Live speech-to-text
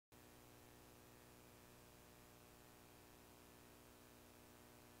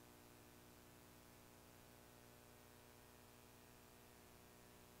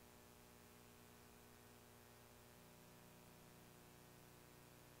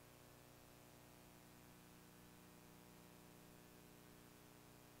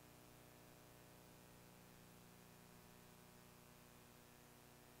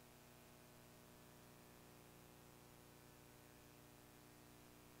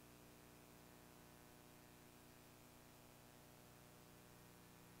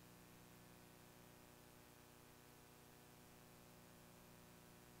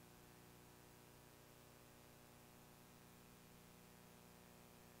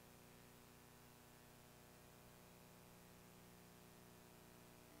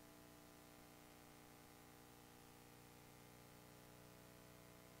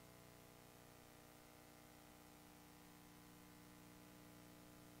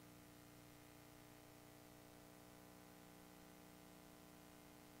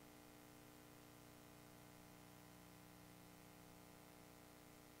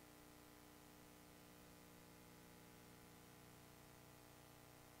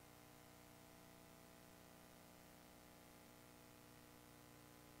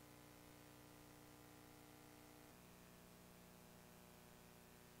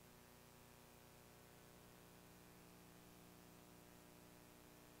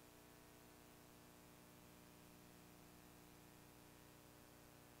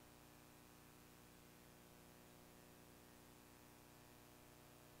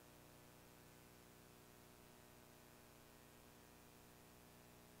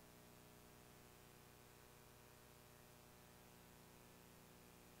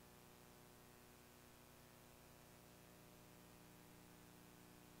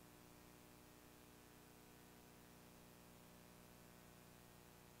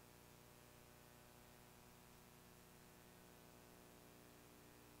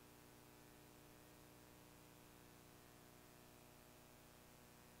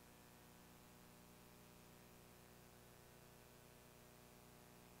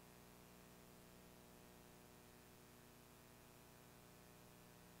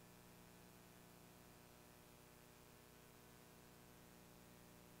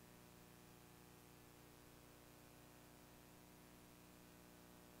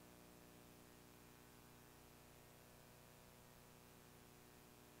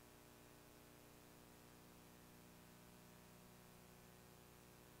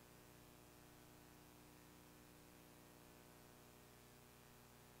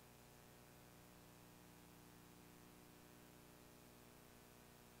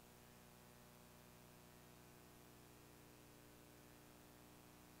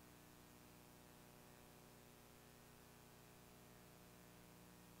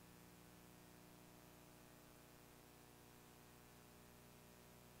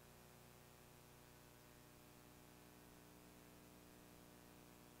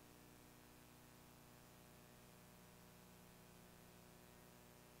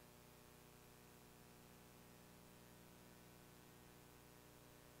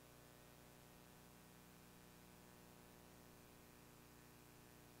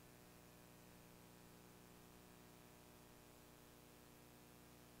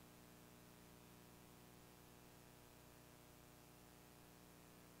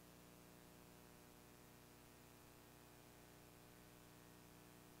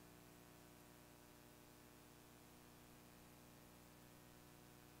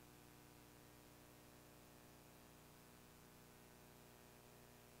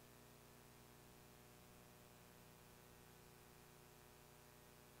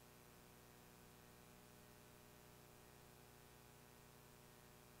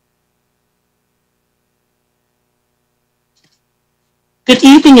Good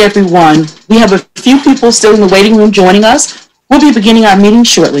evening, everyone. We have a few people still in the waiting room joining us. We'll be beginning our meeting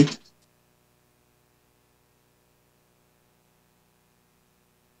shortly.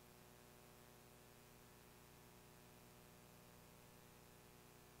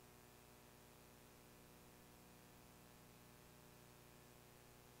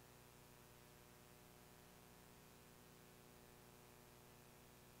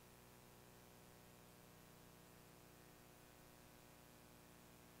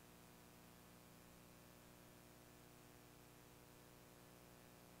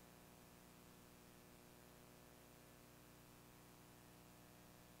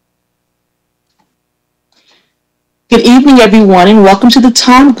 Good evening, everyone, and welcome to the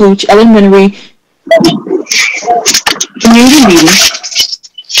Tom Gooch Elementary Community Meeting.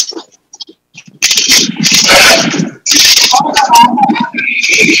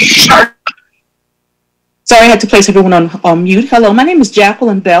 Sorry, I had to place everyone on mute. Hello, my name is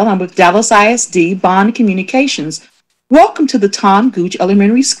Jacqueline Bell. I'm with Dallas ISD Bond Communications. Welcome to the Tom Gooch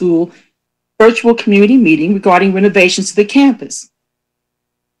Elementary School virtual community meeting regarding renovations to the campus.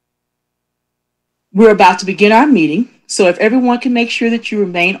 We're about to begin our meeting, so if everyone can make sure that you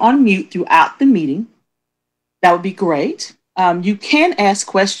remain on mute throughout the meeting, that would be great. You can ask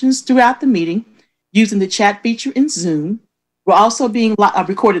questions throughout the meeting using the chat feature in Zoom. We're also being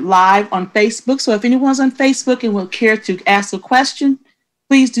recorded live on Facebook, so if anyone's on Facebook and would care to ask a question,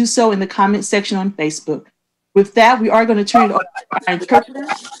 please do so in the comment section on Facebook. With that, we are going to turn it over to our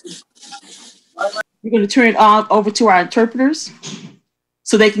interpreters. We're going to turn it over to our interpreters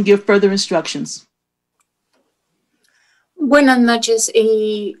so they can give further instructions. Buenas noches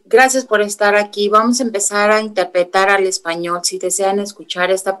y gracias por estar aquí. Vamos a empezar a interpretar al español. Si desean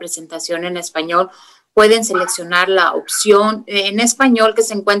escuchar esta presentación en español, pueden seleccionar la opción en español que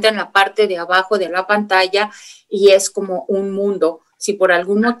se encuentra en la parte de abajo de la pantalla y es como un mundo. Si por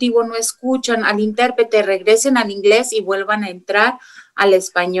algún motivo no escuchan al intérprete, regresen al inglés y vuelvan a entrar al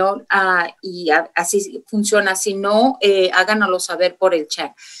español y así funciona. Si no, háganoslo saber por el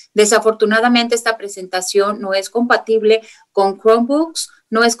chat. Desafortunadamente, esta presentación no es compatible con Chromebooks,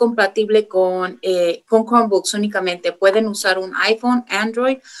 no es compatible con Chromebooks únicamente. Pueden usar un iPhone,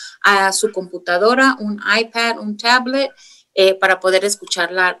 Android, a su computadora, un iPad, un tablet, para poder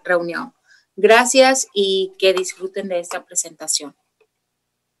escuchar la reunión. Gracias y que disfruten de esta presentación.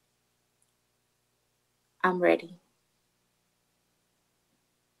 I'm ready.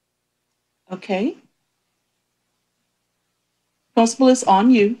 Okay. Principal, it's on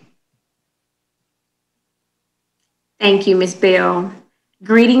you. Thank you, Ms. Bell.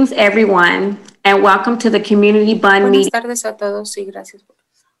 Greetings, everyone, and welcome to the Community Bond Meeting. Buenas tardes a todos y gracias.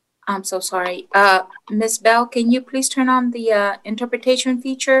 I'm so sorry. Ms. Bell, can you please turn on the interpretation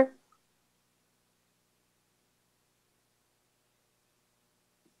feature?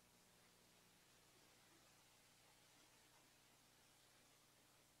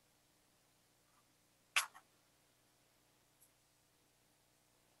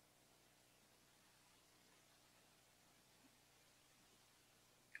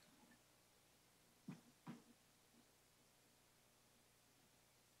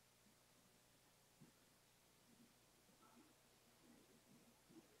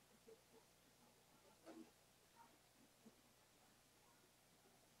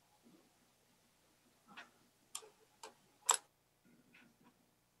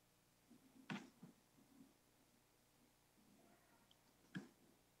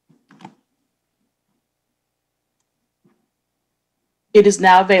 It is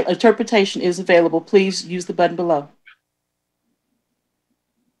now available. Interpretation is available. Please use the button below.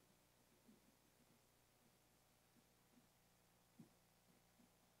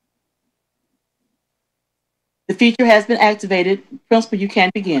 The feature has been activated. Principal, you can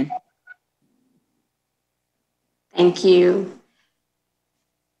begin. Thank you.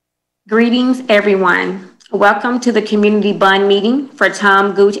 Greetings, everyone. Welcome to the Community Bond Meeting for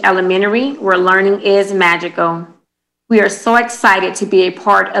Tom Gooch Elementary, where learning is magical. We are so excited to be a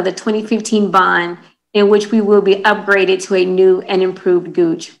part of the 2015 bond in which we will be upgraded to a new and improved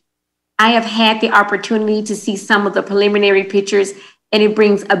Gooch. I have had the opportunity to see some of the preliminary pictures, and it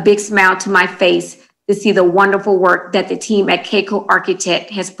brings a big smile to my face to see the wonderful work that the team at Keiko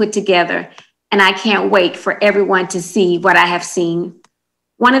Architect has put together, and I can't wait for everyone to see what I have seen.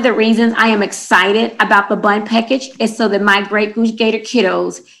 One of the reasons I am excited about the bond package is so that my great Gooch Gator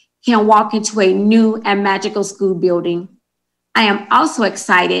kiddos can walk into a new and magical school building. I am also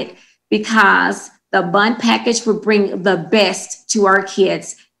excited because the bond package will bring the best to our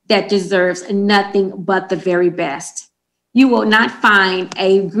kids that deserves nothing but the very best. You will not find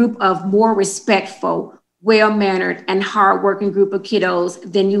a group of more respectful, well-mannered, and hardworking group of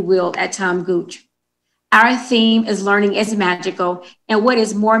kiddos than you will at Tom Gooch. Our theme is learning is magical, and what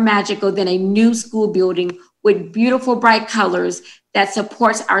is more magical than a new school building with beautiful bright colors that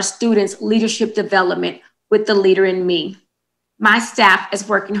supports our students' leadership development with the leader in me. My staff is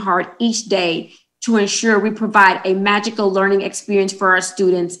working hard each day to ensure we provide a magical learning experience for our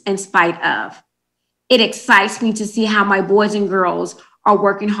students in spite of. It excites me to see how my boys and girls are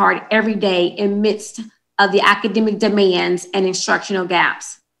working hard every day in midst of the academic demands and instructional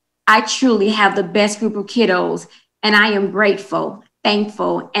gaps. I truly have the best group of kiddos, and I am grateful,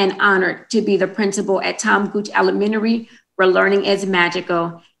 thankful, and honored to be the principal at Tom Gooch Elementary, where learning is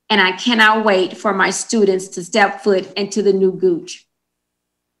magical. And I cannot wait for my students to step foot into the new Gooch.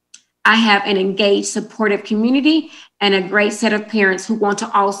 I have an engaged, supportive community and a great set of parents who want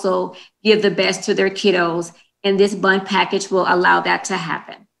to also give the best to their kiddos, and this bond package will allow that to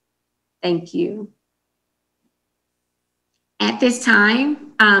happen. Thank you. At this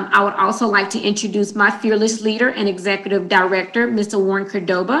time, I would also like to introduce my fearless leader and executive director, Mr. Warren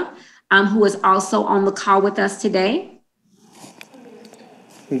Cordoba, who is also on the call with us today.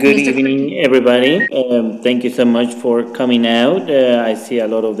 Good evening, everybody. Thank you so much for coming out. I see a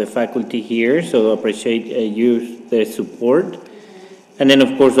lot of the faculty here, so appreciate the support. And then,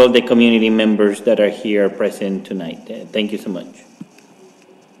 of course, all the community members that are here present tonight. Thank you so much.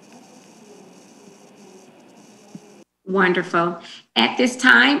 Wonderful. At this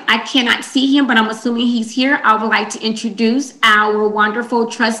time, I cannot see him, but I'm assuming he's here. I would like to introduce our wonderful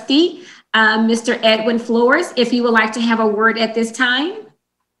trustee, Mr. Edwin Flores, if he would like to have a word at this time.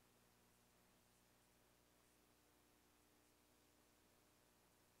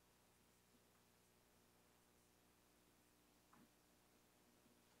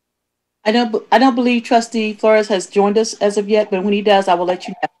 I don't believe Trustee Flores has joined us as of yet, but when he does, I will let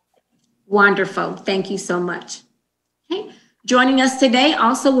you know. Wonderful. Thank you so much. Okay. Joining us today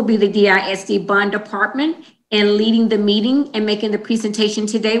also will be the DISD Bond Department, and leading the meeting and making the presentation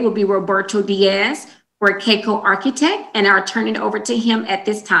today will be Roberto Diaz, we're Keiko Architect, and I'll turn it over to him at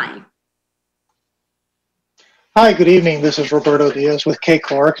this time. Hi, good evening. This is Roberto Diaz with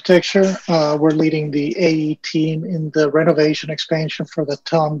Keiko Architecture. We're leading the AE team in the renovation expansion for the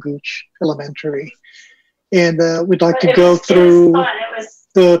Tom Gooch Elementary. And we'd like to go through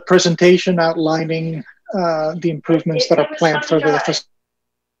the presentation outlining the improvements that are planned for the facility.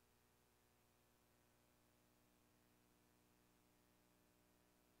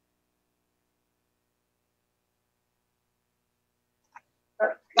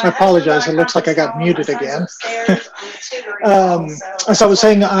 I apologize. It looks like I got muted again. As I was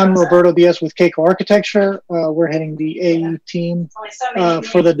saying, I'm Roberto Diaz with Keiko Architecture. We're heading the AE team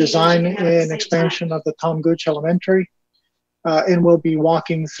for the design and expansion of the Tom Gooch Elementary. And we'll be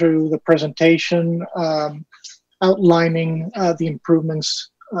walking through the presentation, outlining the improvements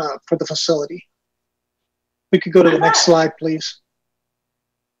for the facility. We could go to the next slide, please.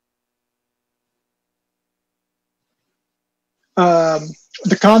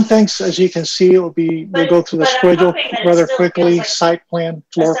 The contents, as you can see, we'll go through the schedule rather quickly: site plan,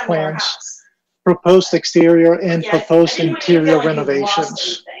 floor plans, proposed exterior, and proposed interior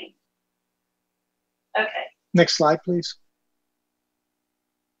renovations. Okay. Next slide, please.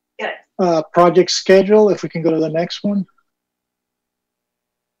 Good. Project schedule, if we can go to the next one.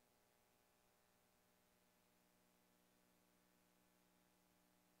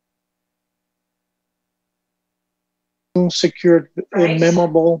 Secured a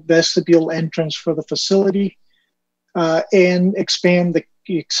memorable vestibule entrance for the facility, and expand the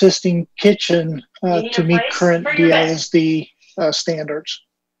existing kitchen to meet current DISD standards.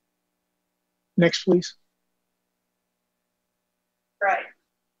 Next, please. Right.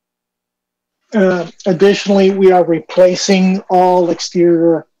 Additionally, we are replacing all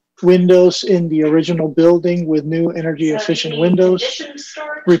exterior windows in the original building with new energy efficient windows,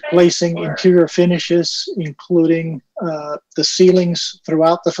 replacing interior finishes, including the ceilings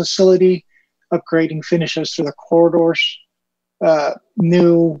throughout the facility, upgrading finishes to the corridors,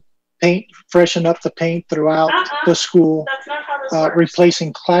 new paint, freshen up the paint throughout the school,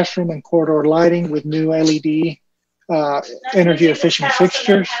 replacing classroom and corridor lighting with new LED energy efficient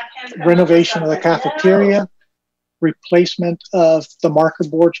fixtures, renovation of the cafeteria, replacement of the marker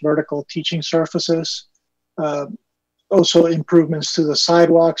boards, vertical teaching surfaces, also improvements to the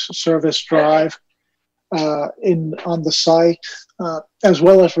sidewalks, service drive on the site, as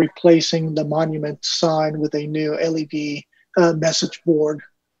well as replacing the monument sign with a new LED message board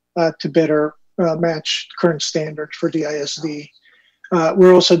to better match current standards for DISD.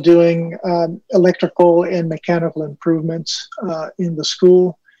 We're also doing electrical and mechanical improvements in the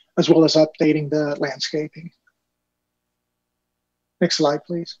school, as well as updating the landscaping. Next slide,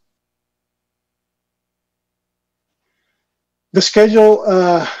 please. The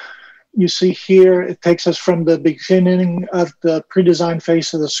schedule you see here, it takes us from the beginning of the pre-design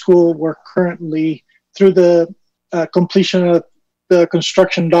phase of the school. We're currently through the completion of the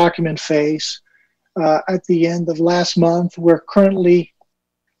construction document phase at the end of last month. We're currently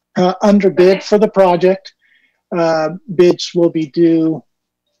under bid for the project. Bids will be due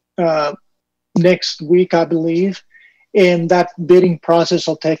next week, I believe, and that bidding process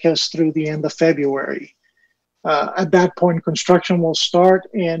will take us through the end of February. At that point, construction will start,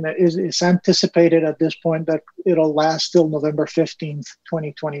 and it's anticipated at this point that it'll last till November 15th,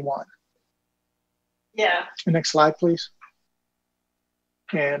 2021. Yeah. Next slide, please.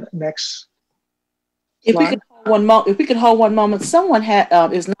 And next If we slide. could hold one moment, someone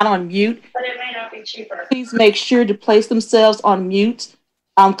is not on mute. But it may not be cheaper. Please make sure to place themselves on mute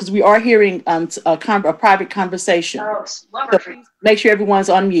because we are hearing a private conversation. Oh, So please make sure everyone's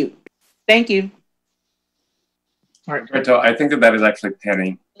on mute. Thank you. All right. Roberto, I think that is actually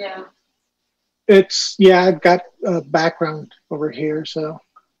Penny. Yeah. I've got a background over here, so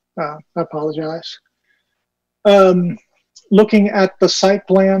I apologize. Looking at the site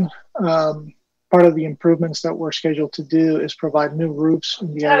plan, part of the improvements that we're scheduled to do is provide new roofs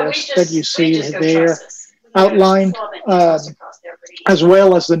in the areas that you see there outlined, as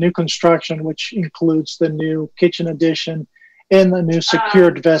well as the new construction, which includes the new kitchen addition and the new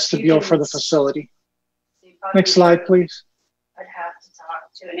secured vestibule for the facility. Next slide, please. I'd have to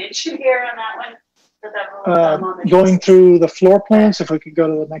talk to an engineer on that one. But that will Going through the floor plans, if we could go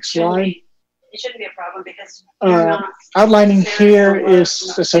to the next slide. It shouldn't be a problem because you're not outlining here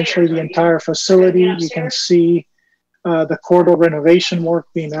is essentially the entire facility. You can see the corridor renovation work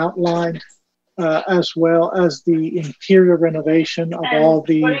being outlined, as well as the interior renovation of all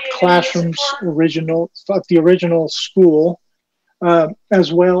the classrooms of the original school,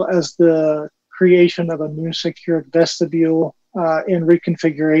 as well as the creation of a new secured vestibule and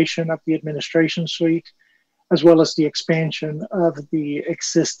reconfiguration of the administration suite, as well as the expansion of the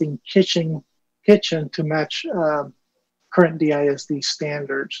existing kitchen to match current DISD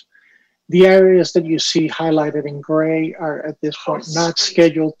standards. The areas that you see highlighted in gray are at this point not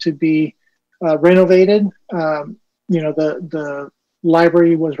scheduled to be renovated. The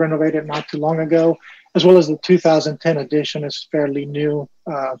library was renovated not too long ago, as well as the 2010 edition is fairly new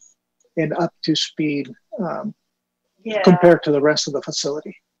and up to speed compared to the rest of the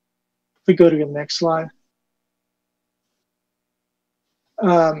facility. If we go to the next slide.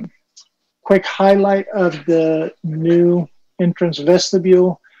 Quick highlight of the new entrance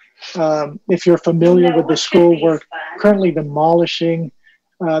vestibule. If you're familiar with the school, we're currently demolishing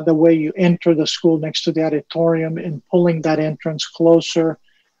the way you enter the school next to the auditorium and pulling that entrance closer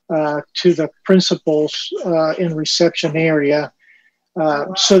to the principal's in reception area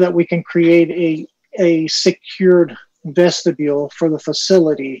so that we can create a secured vestibule for the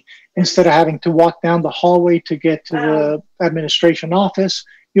facility. Instead of having to walk down the hallway to get to the administration office,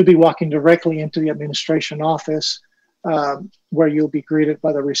 you'll be walking directly into the administration office where you'll be greeted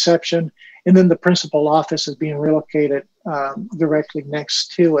by the reception. And then the principal office is being relocated directly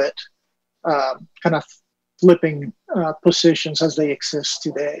next to it, kind of flipping positions as they exist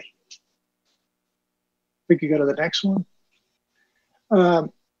today. We could go to the next one.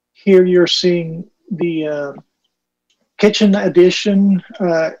 Here you're seeing the kitchen addition.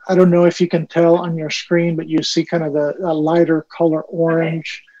 I don't know if you can tell on your screen, but you see kind of a lighter color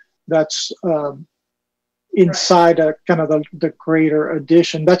orange that's inside kind of the greater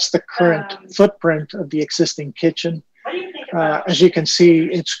addition. That's the current footprint of the existing kitchen. What do you think about as you can see,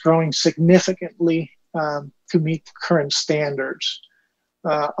 it's growing significantly to meet current standards.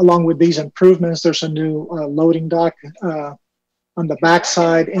 Along with these improvements, there's a new loading dock on the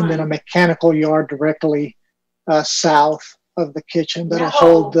backside, and then a mechanical yard directly south of the kitchen that'll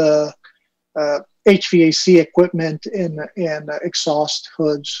hold the HVAC equipment and exhaust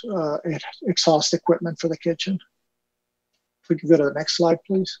hoods, and exhaust equipment for the kitchen. If we could go to the next slide,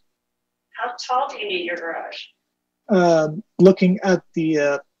 please. how tall do you need your garage? Looking at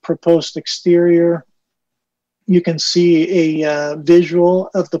the proposed exterior, you can see a visual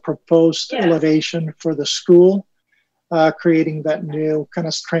of the proposed elevation for the school, creating that new kind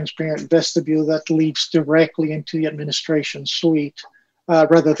of transparent vestibule that leads directly into the administration suite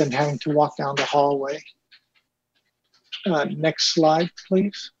rather than having to walk down the hallway. Next slide,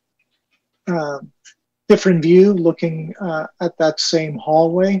 please. Different view looking at that same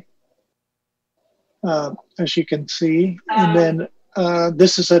hallway, as you can see. And then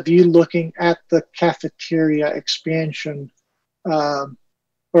this is a view looking at the cafeteria expansion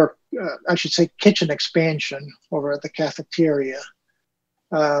or I should say, kitchen expansion over at the cafeteria.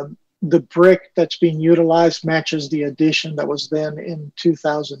 The brick that's being utilized matches the addition that was then in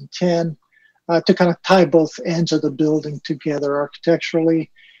 2010 to kind of tie both ends of the building together architecturally.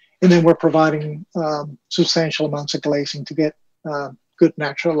 And then we're providing substantial amounts of glazing to get good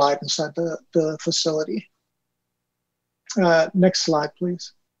natural light inside the facility. Next slide,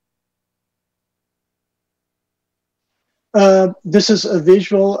 please. This is a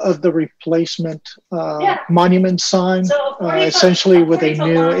visual of the replacement monument sign, essentially with a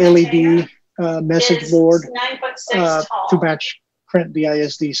new LED message board to match current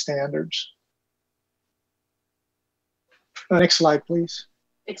DISD standards. Next slide, please.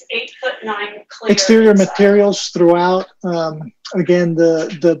 It's 8'9" clear. Exterior materials throughout. Again,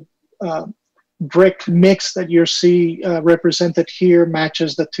 the brick mix that you see represented here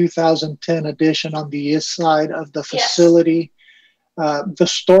matches the 2010 edition on the east side of the facility. Yes. The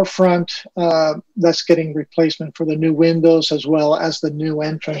storefront that's getting replacement for the new windows as well as the new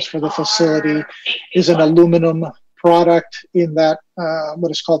entrance for the facility is an aluminum product in that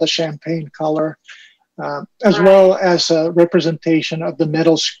what is called a champagne color. As well as a representation of the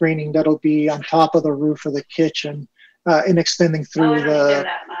metal screening that'll be on top of the roof of the kitchen and extending through the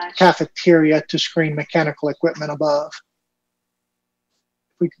cafeteria to screen mechanical equipment above.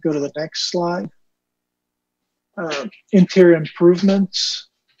 If we could go to the next slide. Interior improvements.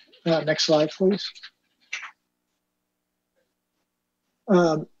 Next slide, please.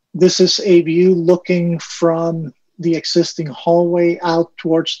 This is a view looking from the existing hallway out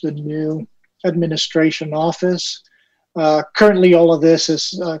towards the new administration office. Currently, all of this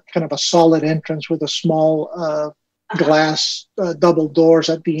is kind of a solid entrance with a small glass double doors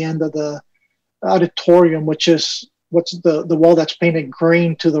at the end of the auditorium, which is what's the wall that's painted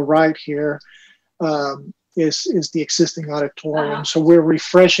green to the right here is the existing auditorium. So we're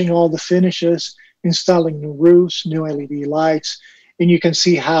refreshing all the finishes, installing new roofs, new LED lights, and you can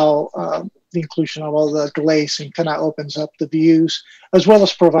see how the inclusion of all the glazing kind of opens up the views, as well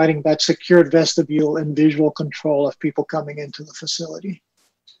as providing that secured vestibule and visual control of people coming into the facility.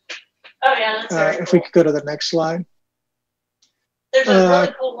 Oh yeah, that's very If cool. we could go to the next slide. There's a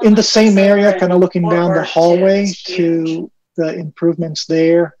really cool one In the that's same area, over kind of looking Fort down the Worth, too. hallway It's huge. to the improvements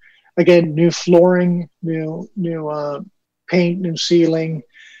there. Again, new flooring, new paint, new ceiling.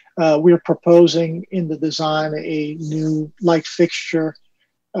 We're proposing in the design a new light fixture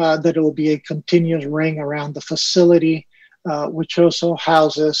that will be a continuous ring around the facility, which also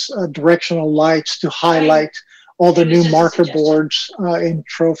houses directional lights to highlight all the new marker boards and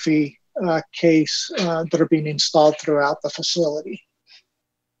trophy case that are being installed throughout the facility.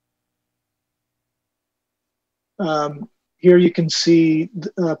 Here you can see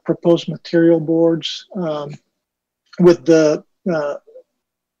proposed material boards with the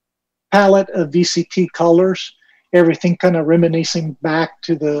palette of VCT colors, everything kind of reminiscing back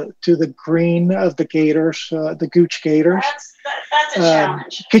to the green of the Gators, the Gooch Gators. That's a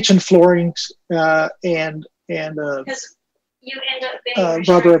challenge. Kitchen floorings and You end up being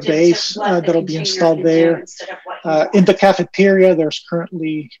rubber restricted to base what the that'll be container installed can do there. instead of what you In the want. cafeteria, there's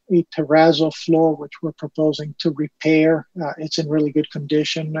currently a terrazzo floor, which we're proposing to repair. It's in really good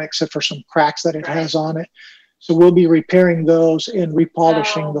condition, except for some cracks that it has on it. So we'll be repairing those and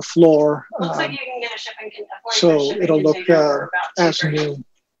repolishing So, the floor. Looks like you can get a shipping So it'll look for about as $230. new.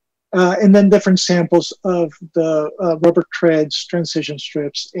 And then different samples of the rubber treads, transition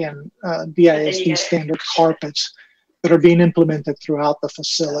strips, and DISD standard carpets that are being implemented throughout the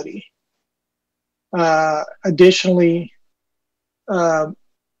facility. Additionally, thank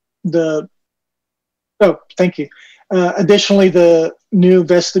you. Additionally, the new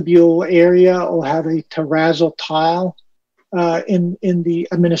vestibule area will have a terrazzo tile in the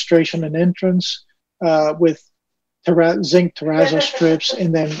administration and entrance with zinc terrazzo strips,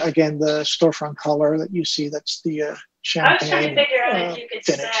 and then again the storefront color that you see, that's the I was trying to champagne figure out if you could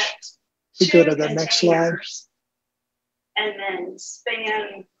finish. set We go two to the next slide. containers and then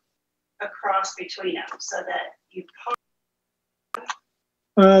span across between them so that you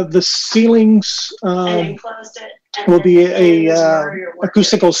The ceilings and enclosed it. And will then be the ends where your work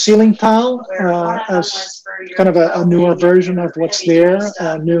acoustical area. ceiling tile Where one of them as was for your kind of a newer welding version and of what's heavy duty there.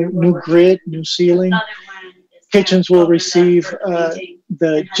 stuff, New your woodworking. grid, new ceiling. The other one is Kitchens kind of will opened up receive for painting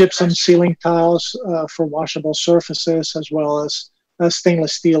the and has gypsum fresh ceiling tiles for washable surfaces, as well as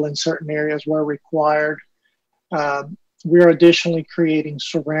stainless steel in certain areas where required. We are additionally creating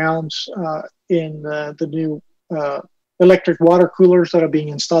surrounds in the new electric water coolers that are being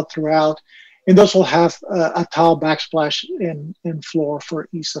installed throughout. And those will have a tile backsplash in floor for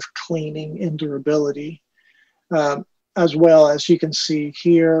ease of cleaning and durability. as well as you can see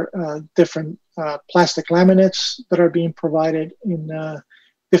here, different plastic laminates that are being provided in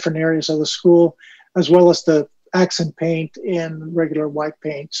different areas of the school, as well as the accent paint and regular white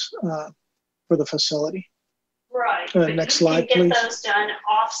paints for the facility. Right. Next slide, please. You can get those done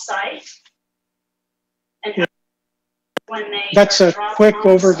off-site. And when they That's a quick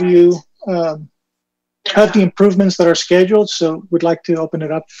overview of the improvements that are scheduled. So we'd like to open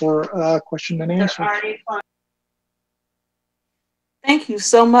it up for question and answer. Thank you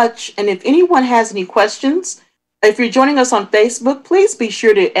so much. And if anyone has any questions, if you're joining us on Facebook, please be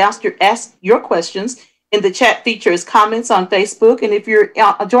sure to ask your questions in the chat feature as comments on Facebook. And if you're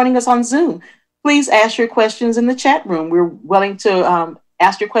joining us on Zoom, please ask your questions in the chat room. We're willing to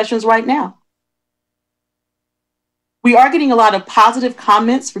ask your questions right now. We are getting a lot of positive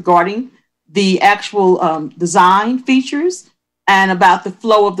comments regarding the actual design features and about the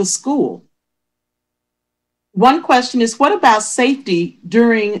flow of the school. One question is, what about safety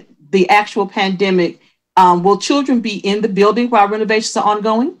during the actual pandemic? Will children be in the building while renovations are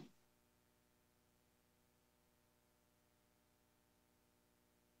ongoing?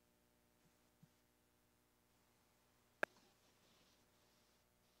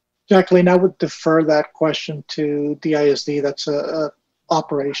 Jacqueline, I would defer that question to DISD. That's a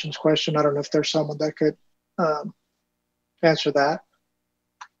operations question. I don't know if there's someone that could answer that.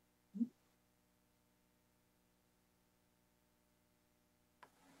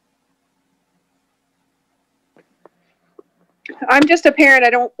 I'm just a parent. I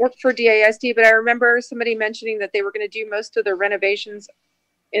don't work for DISD, but I remember somebody mentioning that they were going to do most of the renovations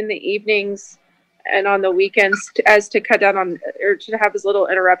in the evenings and on the weekends to cut down on, or to have as little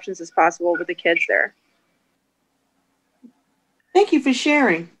interruptions as possible with the kids there. Thank you for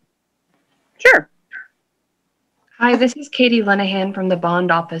sharing. Sure. Hi, this is Katie Lenahan from the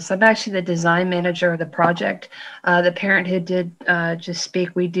bond office. I'm actually the design manager of the project. The parent who did just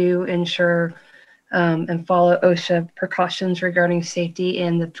speak, we do ensure and follow OSHA precautions regarding safety,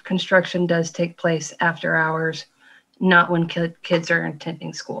 and the construction does take place after hours, not when kids are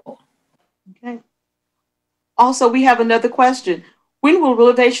attending school. Okay. Also, we have another question. When will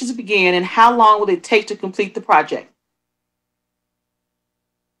renovations begin and how long will it take to complete the project?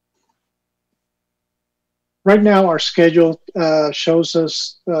 Right now, our schedule shows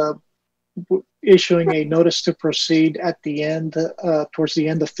us issuing a notice to proceed at the end, towards the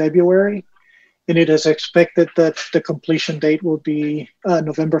end of February. And it is expected that the completion date will be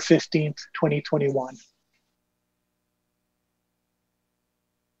November 15th, 2021.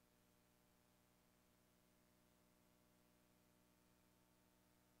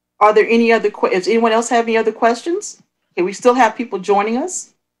 Are there any other questions? Does anyone else have any other questions? Okay, we still have people joining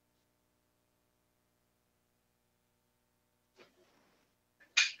us.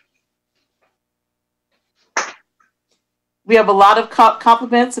 We have a lot of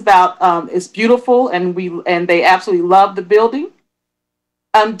compliments about it's beautiful, and they absolutely love the building.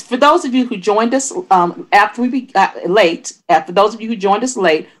 For those of you who joined us after those of you who joined us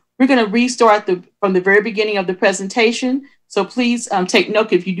late, we're going to restart from the very beginning of the presentation. So please take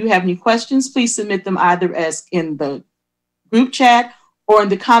note. If you do have any questions, please submit them either as in the group chat or in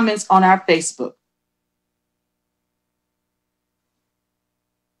the comments on our Facebook.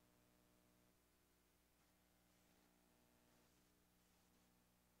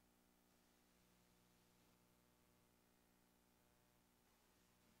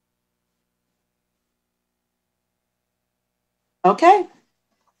 Okay.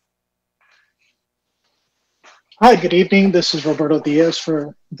 Hi, good evening. This is Roberto Diaz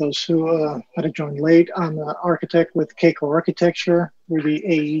for those who had to join late. I'm an architect with Keiko Architecture. We're the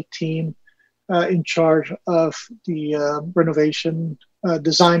AE team in charge of the renovation,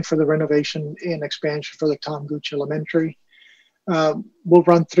 design for the renovation and expansion for the Tom Gooch Elementary. We'll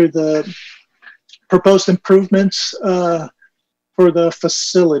run through the proposed improvements for the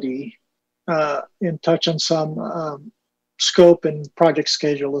facility and touch on some scope and project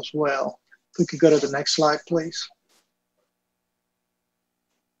schedule as well. If we could go to the next slide, please.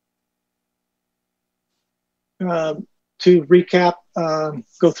 To recap,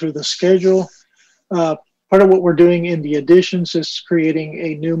 go through the schedule. Part of what we're doing in the additions is creating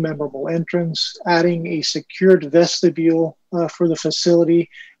a new memorable entrance, adding a secured vestibule for the facility,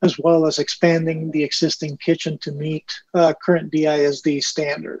 as well as expanding the existing kitchen to meet current DISD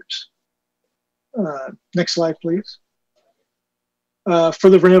standards. Next slide, please. For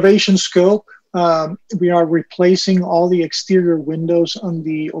the renovation scope, we are replacing all the exterior windows on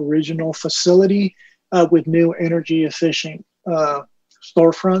the original facility with new energy efficient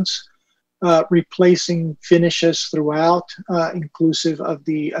storefronts, replacing finishes throughout, inclusive of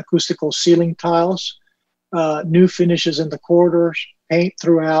the acoustical ceiling tiles, new finishes in the corridors, paint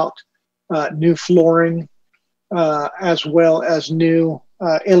throughout, new flooring, as well as new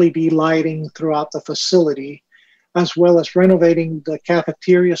LED lighting throughout the facility, as well as renovating the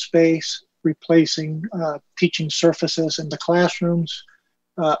cafeteria space, replacing teaching surfaces in the classrooms,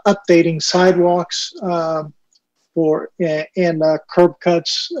 updating sidewalks and curb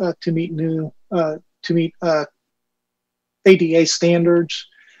cuts to meet ADA standards,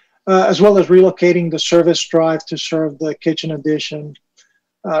 as well as relocating the service drive to serve the kitchen addition,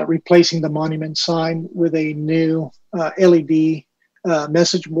 replacing the monument sign with a new LED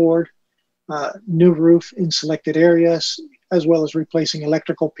message board, new roof in selected areas, as well as replacing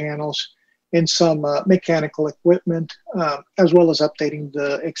electrical panels and some mechanical equipment, as well as updating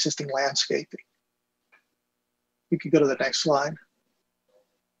the existing landscaping. You could go to the next slide.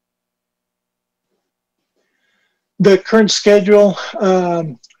 The current schedule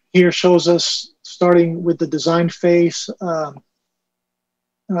here shows us starting with the design phase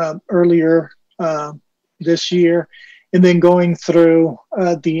earlier this year, and then going through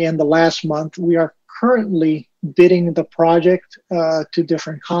the end of last month. We are currently bidding the project to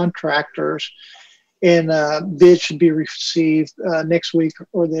different contractors, and bids should be received next week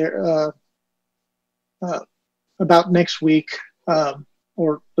or about next week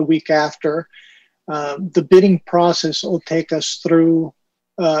or the week after. The bidding process will take us through,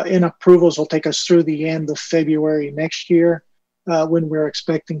 and approvals will take us through the end of February next year, when we're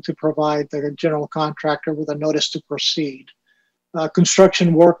expecting to provide the general contractor with a notice to proceed.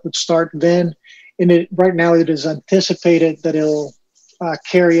 Construction work would start then, and right now it is anticipated that it'll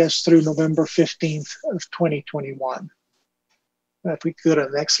carry us through November 15th of 2021. If we could go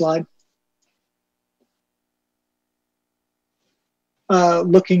to the next slide.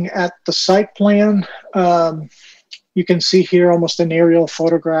 Looking at the site plan, you can see here almost an aerial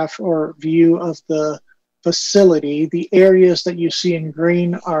photograph or view of the facility. The areas that you see in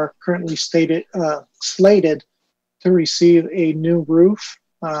green are currently slated to receive a new roof.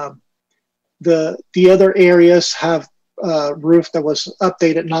 The other areas have a roof that was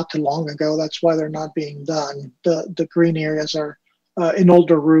updated not too long ago. That's why they're not being done. The green areas are an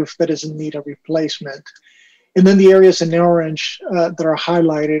older roof that is in need of replacement. And then the areas in orange that are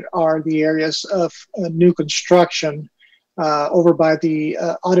highlighted are the areas of new construction over by the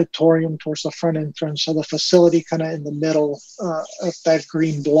auditorium towards the front entrance. So the facility kind of in the middle of that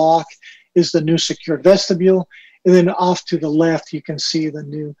green block is the new secured vestibule. And then off to the left, you can see the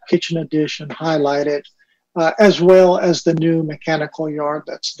new kitchen addition highlighted, as well as the new mechanical yard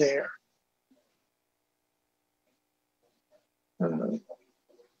that's there.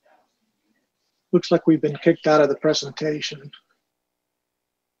 Looks like we've been kicked out of the presentation.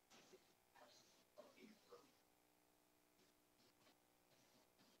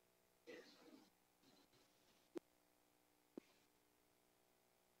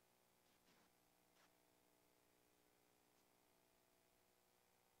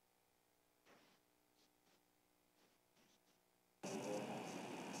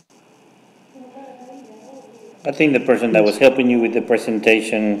 I think the person that was helping you with the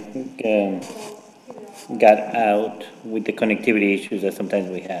presentation got out with the connectivity issues that sometimes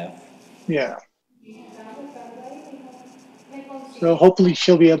we have. Yeah. So hopefully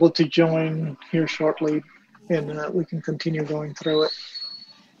she'll be able to join here shortly, and we can continue going through it.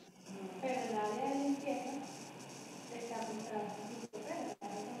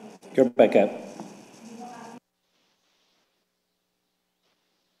 You're back up.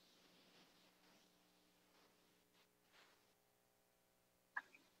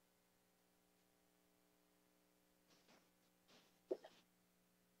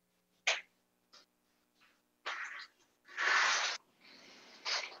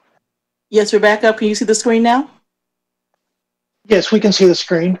 Yes, we're back up. Can you see the screen now? Yes, we can see the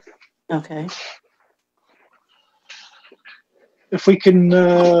screen. Okay. If we can,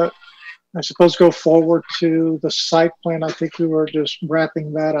 I suppose, go forward to the site plan. I think we were just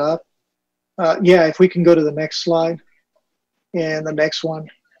wrapping that up. Yeah, if we can go to the next slide and the next one.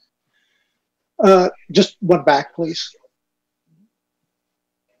 Just one back, please.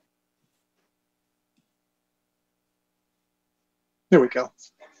 There we go.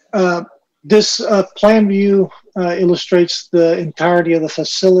 This plan view illustrates the entirety of the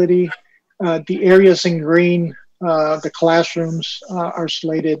facility. The areas in green, the classrooms are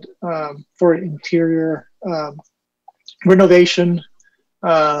slated for interior renovation,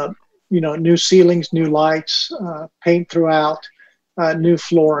 new ceilings, new lights, paint throughout, new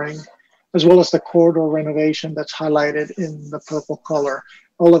flooring, as well as the corridor renovation that's highlighted in the purple color.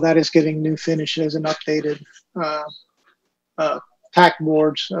 All of that is getting new finishes and updated tack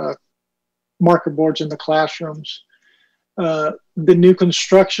boards, marker boards in the classrooms. The new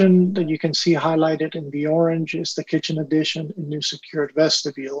construction that you can see highlighted in the orange is the kitchen addition and new secured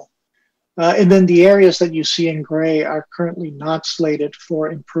vestibule. And then the areas that you see in gray are currently not slated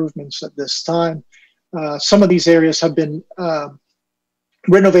for improvements at this time. Some of these areas have been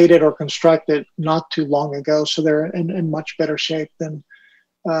renovated or constructed not too long ago, so they're in much better shape than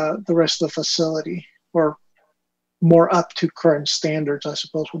the rest of the facility, or more up to current standards, I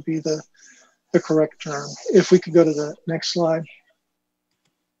suppose would be the correct term. If we could go to the next slide.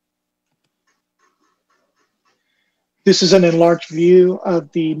 This is an enlarged view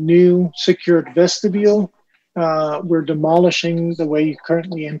of the new secured vestibule. We're demolishing the way you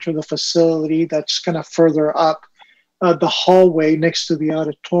currently enter the facility. That's kind of further up the hallway next to the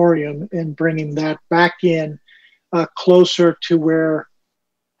auditorium, and bringing that back in closer to where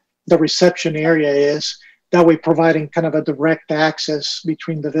the reception area is. That way providing kind of a direct access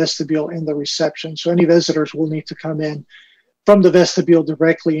between the vestibule and the reception. So any visitors will need to come in from the vestibule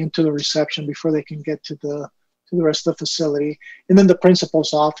directly into the reception before they can get to the rest of the facility. And then the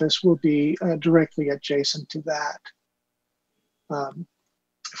principal's office will be directly adjacent to that.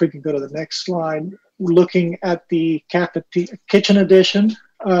 If we can go to the next slide, we're looking at the kitchen addition.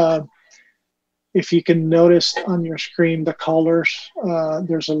 If you can notice on your screen, the colors,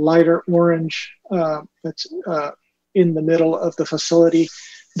 there's a lighter orange that's in the middle of the facility.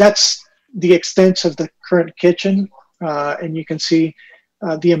 That's the extent of the current kitchen. And you can see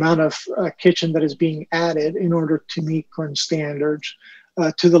the amount of kitchen that is being added in order to meet current standards.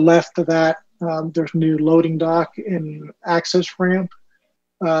 To the left of that, there's new loading dock and access ramp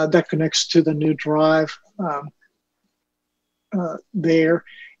that connects to the new drive there.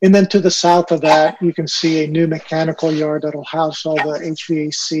 And then to the south of that, you can see a new mechanical yard that'll house all the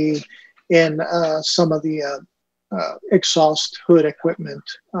HVAC and some of the exhaust hood equipment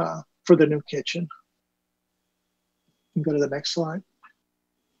for the new kitchen. You can go to the next slide.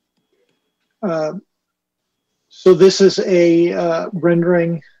 So this is a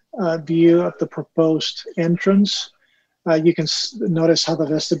rendering view of the proposed entrance. You can notice how the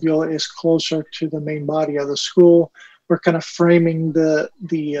vestibule is closer to the main body of the school. We're kind of framing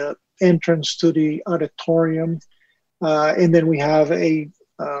the entrance to the auditorium, and then we have a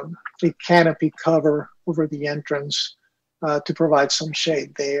canopy cover over the entrance to provide some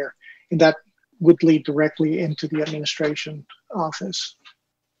shade there, and that would lead directly into the administration office.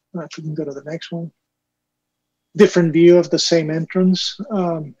 If we can go to the next one. Different view of the same entrance,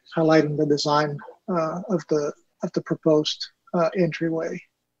 highlighting the design of the proposed entryway.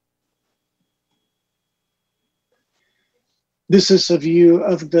 This is a view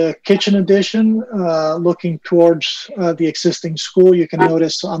of the kitchen addition, looking towards the existing school. You can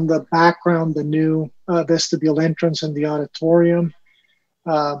notice on the background the new vestibule entrance and the auditorium.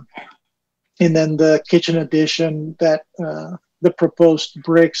 And then the kitchen addition, that the proposed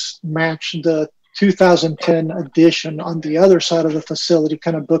bricks match the 2010 addition on the other side of the facility,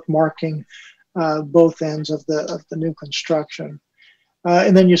 kind of bookmarking both ends of the new construction.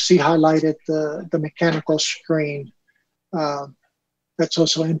 And then you see highlighted the mechanical screen that's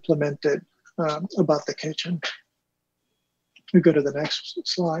also implemented above the kitchen. We go to the next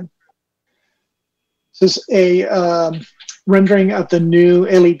slide. This is a rendering of the new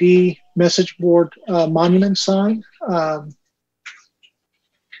LED message board monument sign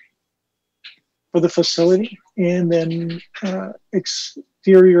for the facility, and then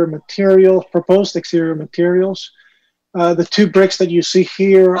exterior material, proposed exterior materials. The two bricks that you see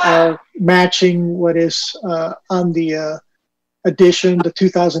here are matching what is on the edition, the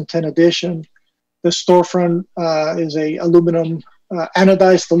 2010 edition. The storefront is a aluminum,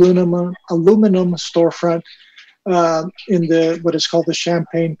 anodized aluminum storefront in the what is called the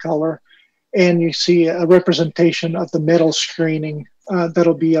champagne color. And you see a representation of the metal screening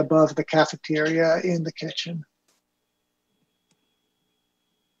that'll be above the cafeteria in the kitchen.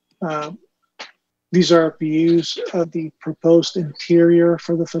 These are views of the proposed interior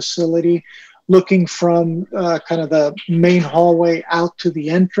for the facility, looking from kind of the main hallway out to the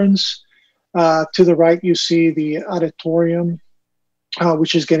entrance. To the right, you see the auditorium,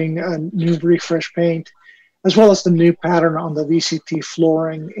 which is getting a new refresh paint, as well as the new pattern on the VCT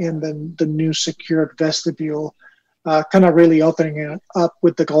flooring, and then the new secured vestibule, kind of really opening it up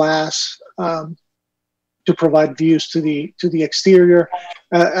with the glass to provide views to the exterior,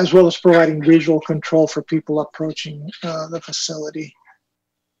 as well as providing visual control for people approaching the facility.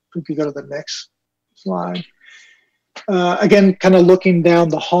 We could go to the next slide. Again, kind of looking down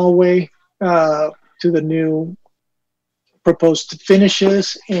the hallway to the new proposed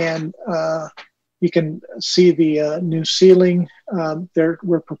finishes and You can see the new ceiling. There,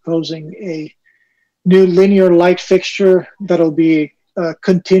 we're proposing a new linear light fixture that'll be a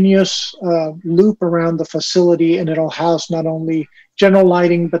continuous loop around the facility, and it'll house not only general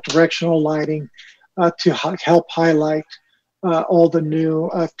lighting but directional lighting to help highlight all the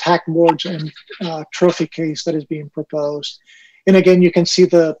new tack boards and trophy case that is being proposed. And again, you can see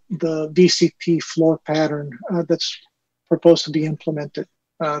the VCP floor pattern that's proposed to be implemented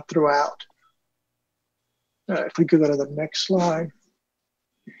throughout. If we could go to the next slide.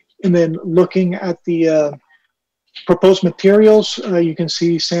 And then looking at the proposed materials, you can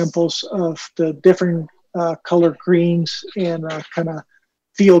see samples of the different color greens and kind of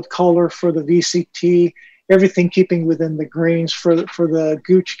field color for the VCT, everything keeping within the greens for the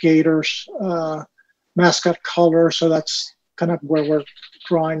Gooch Gators mascot color. So that's kind of where we're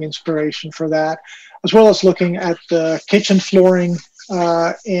drawing inspiration for that, as well as looking at the kitchen flooring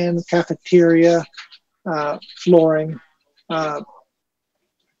and cafeteria flooring,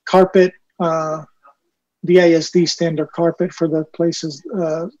 carpet, the ISD standard carpet for the places,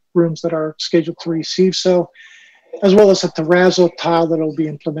 rooms that are scheduled to receive so, as well as a terrazzo tile that will be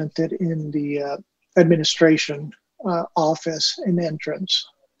implemented in the administration office and entrance.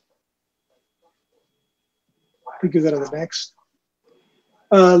 We could go to the next.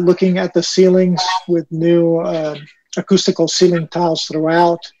 Looking at the ceilings with new acoustical ceiling tiles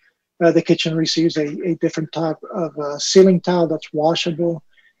throughout. The kitchen receives a different type of ceiling tile that's washable,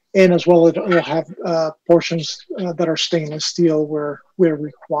 and as well it will have portions that are stainless steel where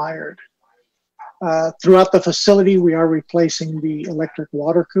required. Throughout the facility, we are replacing the electric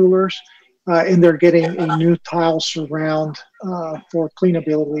water coolers, and they're getting a new tile surround for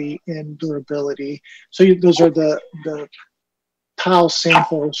cleanability and durability. So those are the tile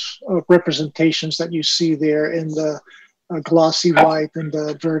samples of representations that you see there in the glossy white and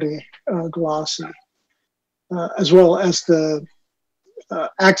the verde glossy, as well as the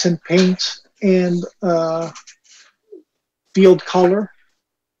accent paints and field color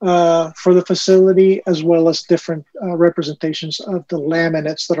for the facility, as well as different representations of the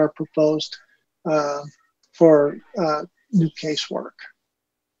laminates that are proposed for new casework.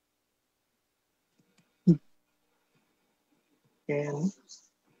 And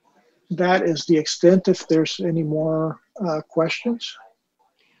that is the extent. If there's any more questions.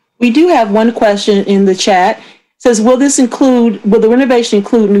 We do have one question in the chat. It says, will the renovation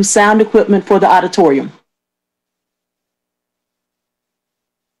include new sound equipment for the auditorium?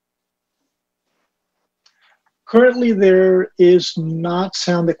 Currently, there is not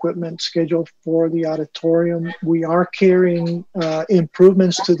sound equipment scheduled for the auditorium. We are carrying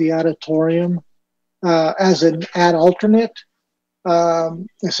improvements to the auditorium as an ad alternate.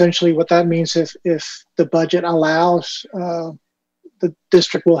 Essentially, what that means, if the budget allows, the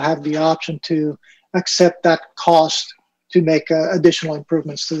district will have the option to accept that cost to make additional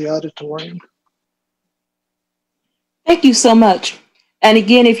improvements to the auditorium. Thank you so much. And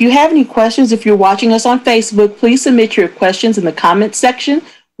again, if you have any questions, if you're watching us on Facebook, please submit your questions in the comment section.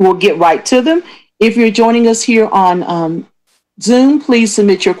 We'll get right to them. If you're joining us here on Zoom, please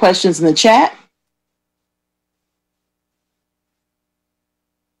submit your questions in the chat.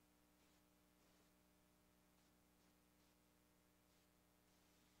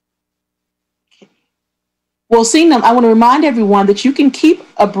 Well, seeing them, I want to remind everyone that you can keep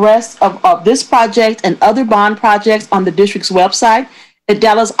abreast of this project and other bond projects on the district's website at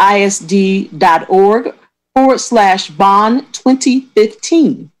dallasisd.org/bond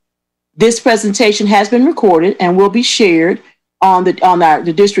 2015. This presentation has been recorded and will be shared on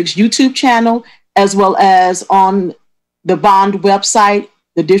the district's YouTube channel, as well as on the bond website,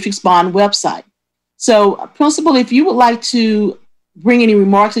 the district's bond website. So, Principal, if you would like to bring any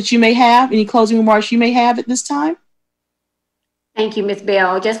remarks that you may have, any closing remarks you may have at this time. Thank you, Ms.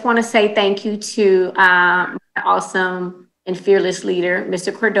 Bell. Just want to say thank you to my awesome and fearless leader,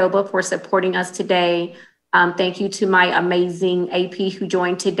 Mr. Cordoba, for supporting us today. Thank you to my amazing AP who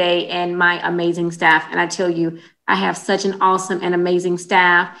joined today and my amazing staff. And I tell you, I have such an awesome and amazing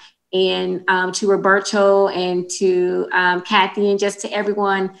staff. And to Roberto and to Kathy and just to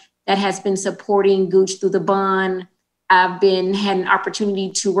everyone that has been supporting Gooch through the bond. I've had an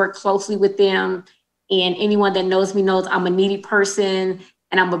opportunity to work closely with them, and anyone that knows me knows I'm a needy person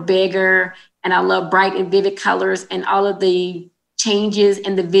and I'm a beggar, and I love bright and vivid colors, and all of the changes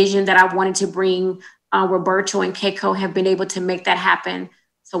and the vision that I wanted to bring, Roberto and Keiko have been able to make that happen.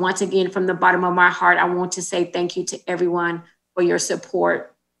 So once again, from the bottom of my heart, I want to say thank you to everyone for your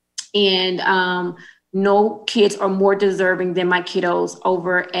support. And no kids are more deserving than my kiddos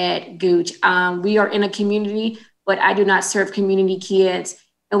over at Gooch. We are in a community, but I do not serve community kids.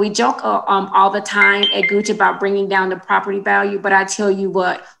 And we joke all the time at Gooch about bringing down the property value, but I tell you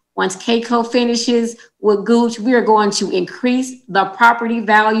what, once Keiko finishes with Gooch, we are going to increase the property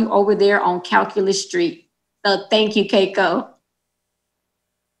value over there on Calculus Street. So thank you, Keiko.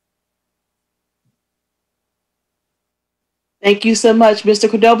 Thank you so much, Mr.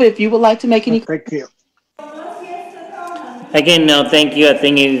 Cordova. If you would like to make any... Thank you. Again, no, thank you. I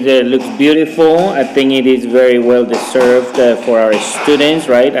think it looks beautiful. I think it is very well deserved for our students,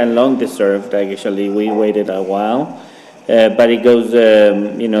 right? And long deserved, actually. We waited a while. But it goes,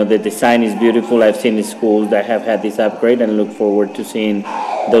 you know, the design is beautiful. I've seen the schools that have had this upgrade and look forward to seeing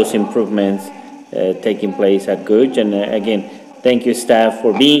those improvements taking place at Gooch. And again, thank you, staff,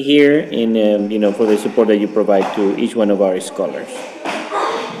 for being here and, you know, for the support that you provide to each one of our scholars.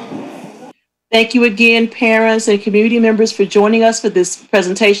 Thank you again, parents and community members, for joining us for this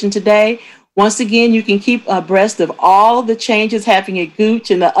presentation today. Once again, you can keep abreast of all the changes happening at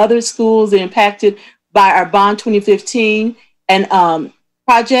Gooch and the other schools impacted by our Bond 2015 and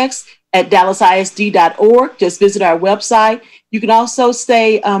projects at dallasisd.org. Just visit our website. You can also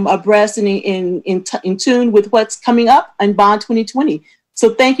stay abreast and in tune with what's coming up in Bond 2020.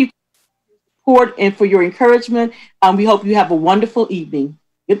 So thank you for your support and for your encouragement. We hope you have a wonderful evening.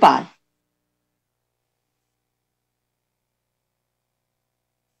 Goodbye.